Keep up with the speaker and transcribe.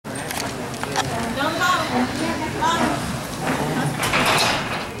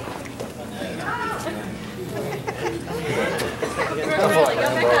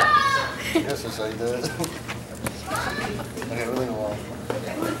Yes, that's how you do it. Okay, really long.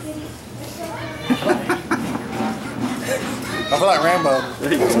 I feel like Rambo.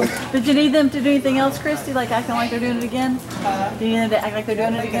 Did you need them to do anything else, Christy? Like acting like they're doing it again? Do you need them to act like they're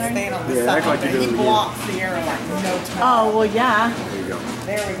doing it again? Yeah, act like you're doing it again. He blocks the air like no time. Oh, well, yeah. There you go.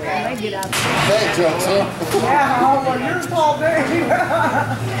 There we go. They get out there. Bag jumps, huh? Yeah, oh, well, you're tall, baby.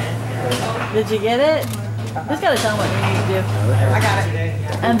 Did you get it? Just gotta tell them what we need to do. I got it.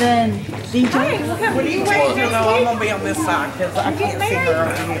 And then DJ. What are you waiting to know? I'm going to be on this side because I can't see her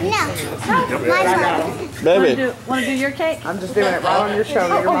over here. No, my Baby. Want to do your cake? I'm just doing it right on your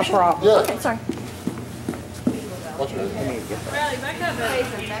shoulder. You're my prop. Yeah. Okay, sorry.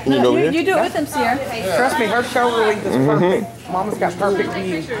 You, You do it with him, Sierra. Trust me, her shoulder length is perfect. Mama's got perfect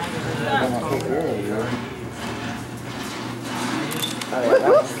view. Oh, yeah,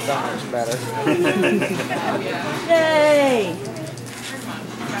 that's so much better. Yay!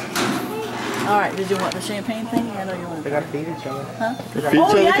 All right, did you want the champagne thing? I know you want They it. got to feed each other. Huh? Feed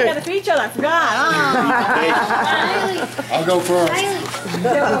Oh, yeah, cake. I gotta feed each other. I forgot. I'll go first.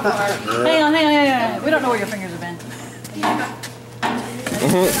 Hang on. We don't know where your fingers have been.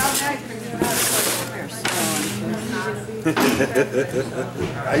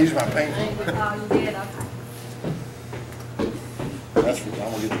 I use my paint. That's for,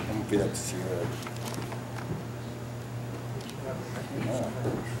 I'm gonna feed up to Sierra.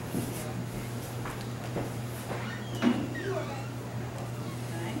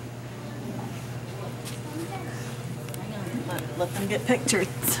 Let them get pictures.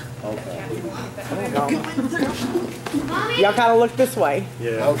 Okay. Y'all kind of look this way.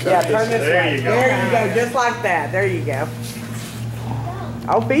 Yeah. Okay. Yeah, turn this There way. you go. There you go, just like that. There you go.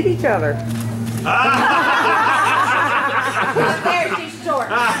 Oh, feed each other. There, she's short.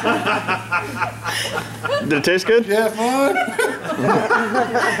 Did it taste good? You have fun?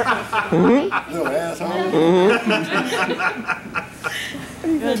 Little asshole.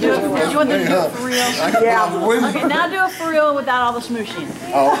 You want to do it for real? Yeah. Okay, now do it for real without all the smooshing.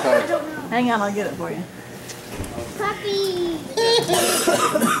 Oh, okay. Hang on, I'll get it for you. Puppy.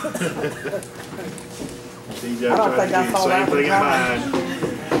 DJ I don't tried think to I do the saw same that thing in one mine.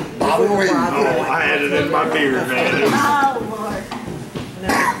 Halloween. Oh, I had it in my beard, man. It was- Oh, Lord.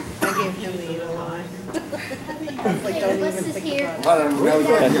 I gave him the yellow line. What's this here?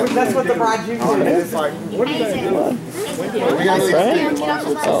 That's what the bride usually is. Like, what are they doing? Right? We gotta leave Right? the box.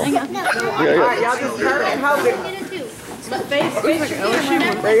 Hang on. No, All right, y'all just turn and hold it. Face your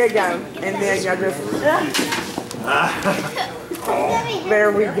camera. There you go. And then y'all just...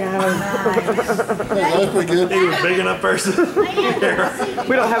 There we go. That's pretty good. He was big enough person.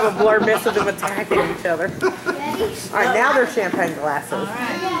 We don't have a blur mess of them attacking each other. All right, now they're champagne glasses.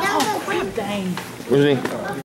 Dang. Where's he?